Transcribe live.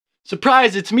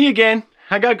Surprise, it's me again.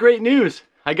 I got great news.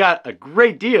 I got a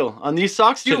great deal on these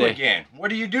socks today. You again?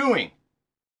 What are you doing?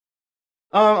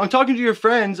 I'm talking to your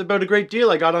friends about a great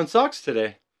deal I got on socks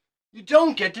today. You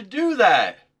don't get to do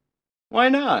that. Why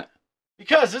not?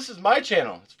 Because this is my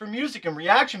channel. It's for music and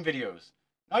reaction videos,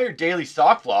 not your daily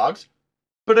sock vlogs.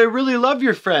 But I really love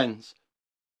your friends.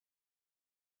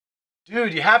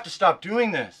 Dude, you have to stop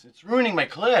doing this. It's ruining my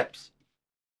clips.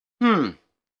 You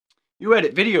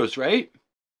edit videos, right?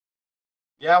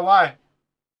 Yeah, why?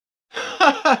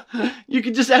 You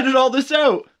can just edit all this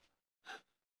out.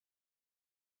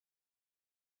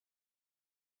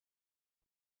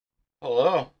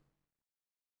 Hello.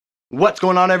 What's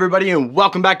going on, everybody, and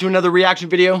welcome back to another reaction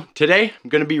video. Today, I'm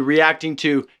going to be reacting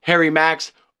to Harry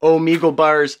Mack's Omegle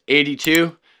Bars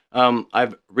 82.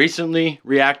 I've recently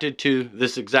reacted to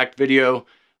this exact video,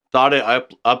 thought I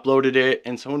uploaded it,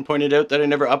 and someone pointed out that I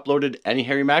never uploaded any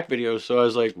Harry Mack videos, so I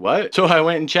was like, what? So I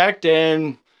went and checked,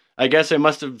 and I guess I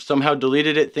must have somehow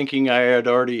deleted it thinking I had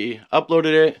already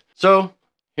uploaded it. So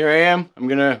here I am. I'm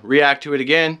going to react to it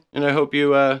again, and I hope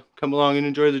you come along and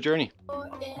enjoy the journey.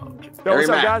 Yo, what's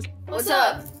up, guys? What's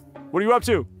up? What are you up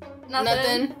to?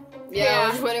 Nothing. Yeah,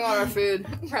 we're just waiting on our food.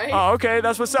 Right? Oh, okay,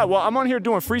 that's what's up. Well, I'm on here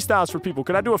doing freestyles for people.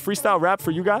 Could I do a freestyle rap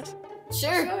for you guys?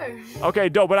 Sure. Okay,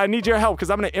 dope, but I need your help because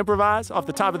I'm gonna improvise off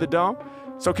the top of the dome.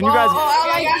 So can you guys...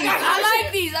 I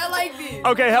like these.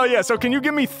 Okay, hell yeah. So can you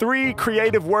give me 3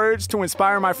 creative words to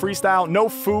inspire my freestyle? No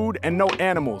food and no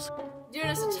animals. Dude,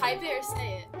 just type it or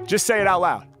say it. Just say it out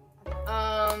loud.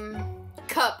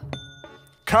 Cup.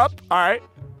 Cup, all right.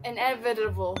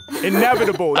 Inevitable.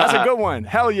 Inevitable, that's a good one.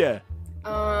 Hell yeah.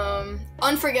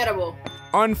 Unforgettable.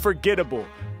 Unforgettable.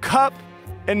 Cup,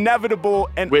 inevitable,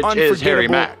 and Which unforgettable. is Harry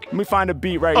Mack. Let me find a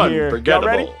beat right here. Y'all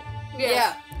ready?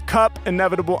 Yeah. Cup,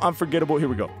 inevitable, unforgettable. Here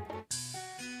we go.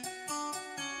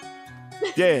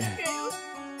 Yeah.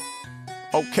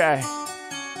 Okay.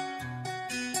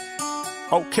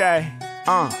 Okay.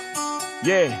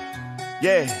 Yeah.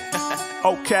 Yeah.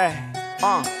 Okay.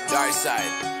 Dark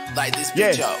side, light this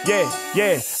Yeah, bitch up.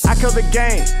 yeah. I kill the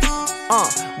game.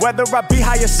 Whether I be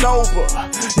high or sober,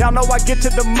 y'all know I get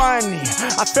to the money.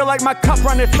 I feel like my cup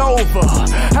runneth over.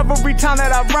 Every time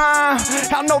that I rhyme,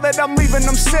 y'all know that I'm leaving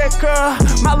them sicker.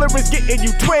 My lyrics getting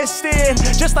you twisted,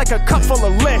 just like a cup full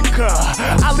of liquor.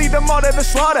 I lead them all to the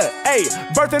slaughter, ayy.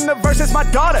 Birthing the verse is my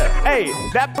daughter, ayy.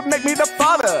 That would make me the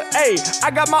father, ayy. I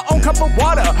got my own cup of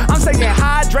water. I'm staying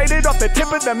hydrated off the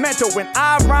tip of the mental. When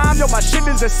I rhyme, yo, my shit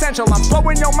is essential. I'm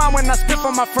blowing your mind when I spit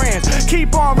for my friends.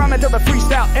 Keep on rhyming till the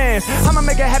freestyle ends. I'ma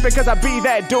make it happen cause I be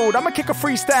that dude. I'ma kick a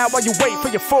freestyle while you wait for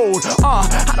your food.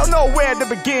 I don't know where to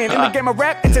begin. In the game of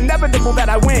rap, it's inevitable that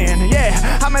I win.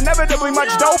 Yeah, I'm inevitably much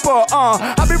doper.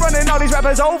 I'll be running all these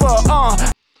rappers over.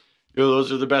 Yo,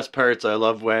 those are the best parts. I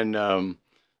love when,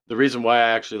 the reason why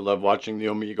I actually love watching the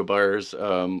Omegle Bars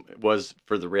was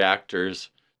for the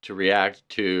reactors to react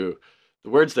to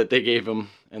the words that they gave him,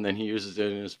 and then he uses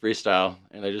it in his freestyle.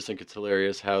 And I just think it's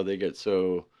hilarious how they get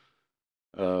so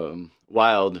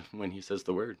wild when he says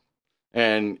the word.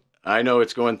 And I know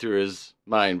it's going through his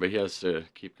mind, but he has to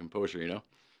keep composure, you know?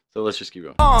 So let's just keep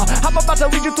going. I'm about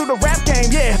to lead you through the rap game,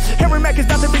 yeah. Harry Mack is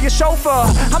about to be a chauffeur.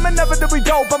 I'm inevitably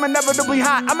dope, I'm inevitably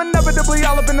hot. I'm inevitably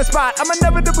all up in the spot. I'm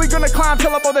inevitably gonna climb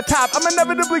till I'm on the top. I'm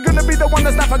inevitably gonna be the one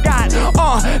that's not forgot.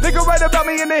 They can write about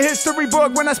me in the history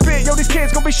book. When I spit, yo, these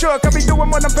kids gonna be shook. I'll be doing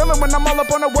what I'm feeling when I'm all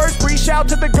up on the word spree. Shout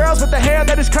to the girls with the hair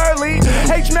that is curly.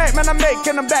 H-Mack, man, I'm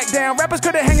making them back down. Rappers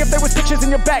couldn't hang if there was pictures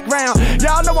in your background.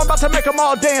 Y'all know I'm about to make them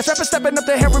all dance. Rappers stepping up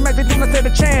to Harry Mack, they do not stand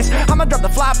a chance. I'ma drop the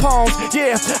fly poems,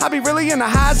 yeah. I be really in the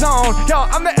high zone. Yo,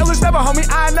 I'm the illest ever, homie,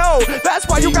 I know. That's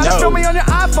why you gotta film me on your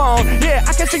iPhone. Yeah,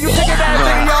 I can see you taking that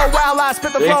video while I spit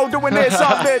the flow doing this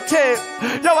off the tip.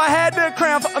 Yo, I had the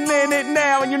crown for a minute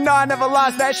now, and you know I never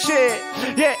lost that shit.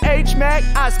 Yeah, H-Mack,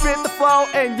 I spit the flow,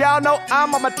 and y'all know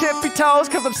I'm on my tippy toes,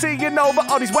 cause I'm seeing over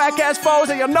all these whack-ass foes,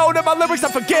 and y'all know that my lyrics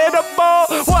are forgettable.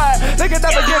 What? They can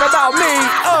never get about me.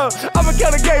 I'ma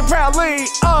kill the game proudly.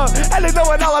 And they know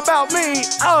it all about me.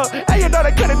 And you know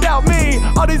they couldn't doubt me.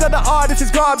 All these other artists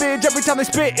is garbage. Every time they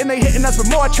spit and they hitting us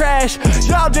with more trash.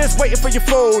 Y'all just waiting for your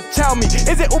food. Tell me,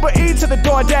 is it Uber Eats or the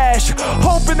DoorDash?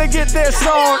 Hoping to get their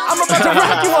song. I'm about to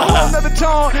rock you a whole nother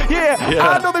tone. Yeah,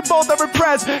 I know they both are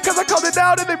impressed, cause I called it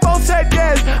out and they both said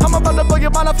yes. I'm about to blow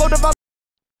your mind.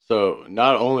 So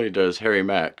not only does Harry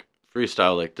Mack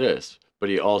freestyle like this, but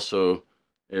he also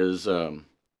is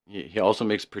he also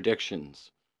makes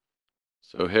predictions.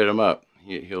 So hit him up.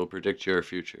 He'll predict your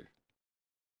future.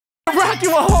 Rock take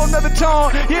you a whole nother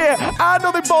tone. Yeah, I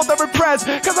know they both are impressed,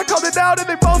 cause I called it out and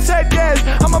they both said yes.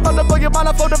 I'm about to blow your mind,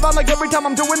 I flow divine like every time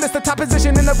I'm doing this. The top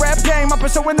position in the rap game, I'm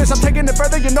pursuing this, I'm taking it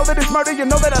further. You know that it's murder, you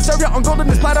know that I serve you on golden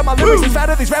this platter. My lyrics is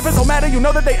fatter, these rappers don't matter. You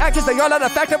know that they act as they are not a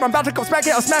factor. I'm about to come smack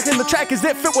it, I'm smacking the track as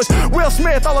if it was Will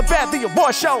Smith, all about the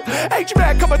award show.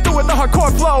 H-Mack coming through with the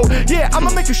hardcore flow. Yeah,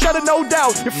 I'ma make you shudder, no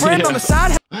doubt. Your friend on the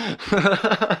side.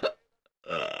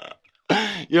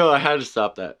 Yo, I had to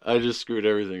stop that. I just screwed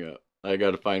everything up. I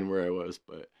gotta find where I was,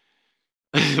 but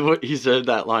what he said,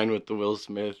 that line with the Will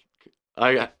Smith,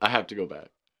 I have to go back.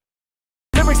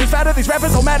 Lyrics is fatter, these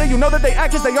rappers don't matter. You know that they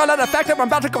act as they are not a factor. I'm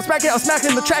about to come smack it, I'm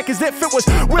smacking the track as if it was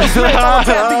Will Smith, all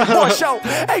about the award show.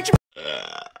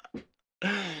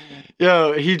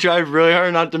 Yo, he tried really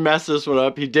hard not to mess this one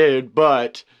up. He did,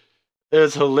 but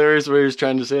it's hilarious what he was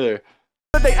trying to say there.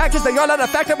 They act as they are not a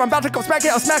factor. I'm about to come smack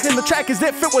it, I'm smacking the track as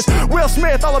if it was Will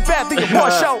Smith, all about the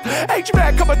award show.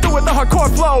 H-Mack coming through with the hardcore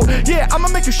flow. Yeah, I'ma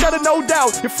make you shudder, no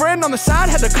doubt. Your friend on the side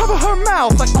had to cover her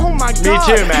mouth. Like, oh my god, me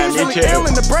too, man. he's really ill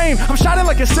in the brain. I'm shining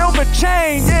like a silver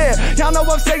chain. Yeah, y'all know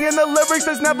I'm saying the lyrics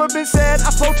that's never been said.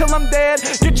 I flow till I'm dead.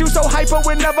 Get you so hyper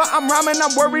whenever I'm rhyming.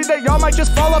 I'm worried that y'all might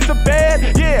just fall off the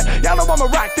bed. Yeah, y'all know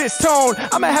I'ma rock this tone.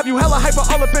 I'ma have you hella hyper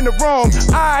all up in the room.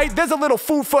 Alright, there's a little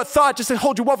food for thought just to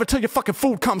hold you over till your fucking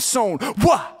food comes soon.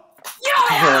 What?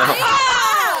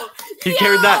 He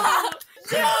carried that.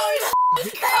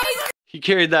 He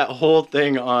carried that whole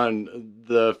thing on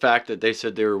the fact that they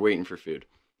said they were waiting for food.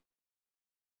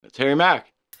 That's Harry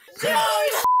Mack.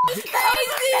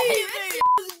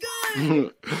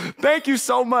 Thank you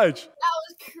so much. That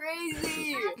was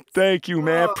crazy. Thank you,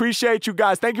 man. Appreciate you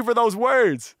guys. Thank you for those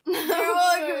words. You're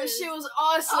welcome. She was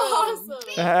awesome.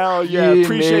 Hell yeah.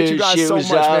 Appreciate you guys so much,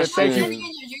 man. Thank Anything you.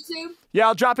 in your YouTube? Yeah,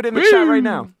 I'll drop it in the chat right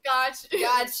now. Got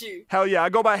you. Hell yeah. I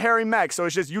go by Harry Mack, so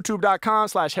it's just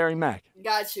youtube.com/Harry Mack.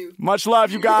 Got you. Much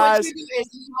love, you guys. What you do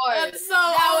is hard. That's so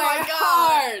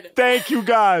hard. Thank you,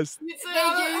 guys. Thank you.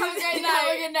 Have a great night.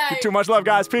 Have a good night. Too much love,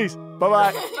 guys. Peace.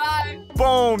 Bye-bye. Bye.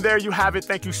 Boom. There you have it.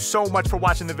 Thank you so much for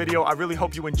watching the video. I really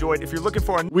hope you enjoyed. If you're looking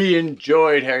for a... We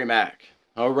enjoyed Harry Mack.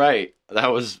 All right.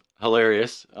 That was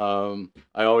hilarious. I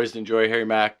always enjoy Harry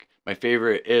Mack. My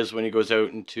favorite is when he goes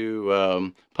out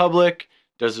into public,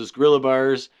 does his gorilla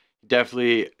bars.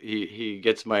 Definitely, he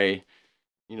gets my,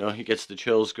 you know, he gets the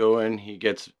chills going. He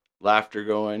gets laughter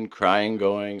going, crying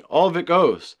going. All of it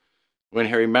goes when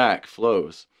Harry Mack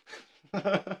flows.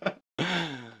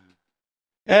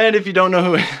 And if you don't know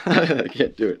who... I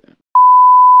can't do it now.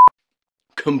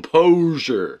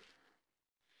 Composure.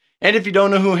 And if you don't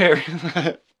know who Harry...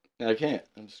 I can't.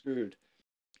 I'm screwed.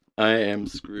 I am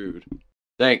screwed.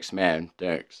 Thanks, man.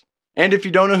 Thanks. And if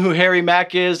you don't know who Harry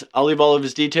Mack is, I'll leave all of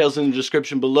his details in the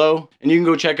description below. And you can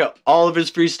go check out all of his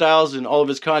freestyles and all of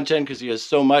his content because he has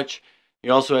so much.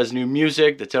 He also has new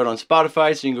music that's out on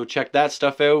Spotify, so you can go check that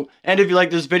stuff out. And if you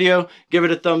like this video, give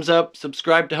it a thumbs up,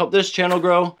 subscribe to help this channel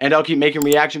grow, and I'll keep making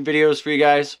reaction videos for you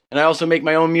guys. And I also make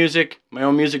my own music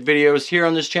videos here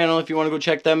on this channel if you want to go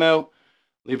check them out.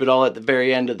 Leave it all at the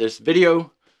very end of this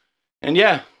video. And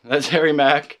yeah, that's Harry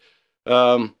Mack.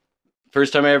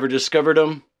 First time I ever discovered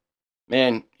him.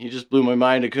 Man, he just blew my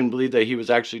mind. I couldn't believe that he was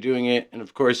actually doing it. And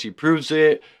of course, he proves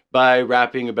it by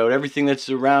rapping about everything that's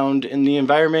around in the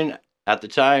environment at the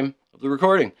time of the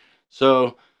recording.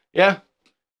 So, yeah.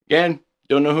 Again,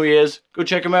 don't know who he is. Go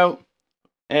check him out.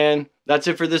 And that's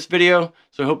it for this video.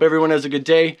 So I hope everyone has a good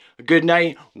day, a good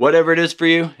night, whatever it is for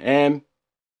you. And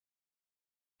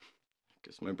I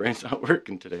guess my brain's not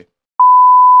working today.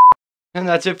 And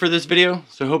that's it for this video.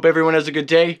 So I hope everyone has a good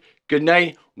day, good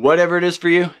night, whatever it is for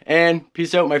you. And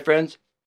peace out, my friends.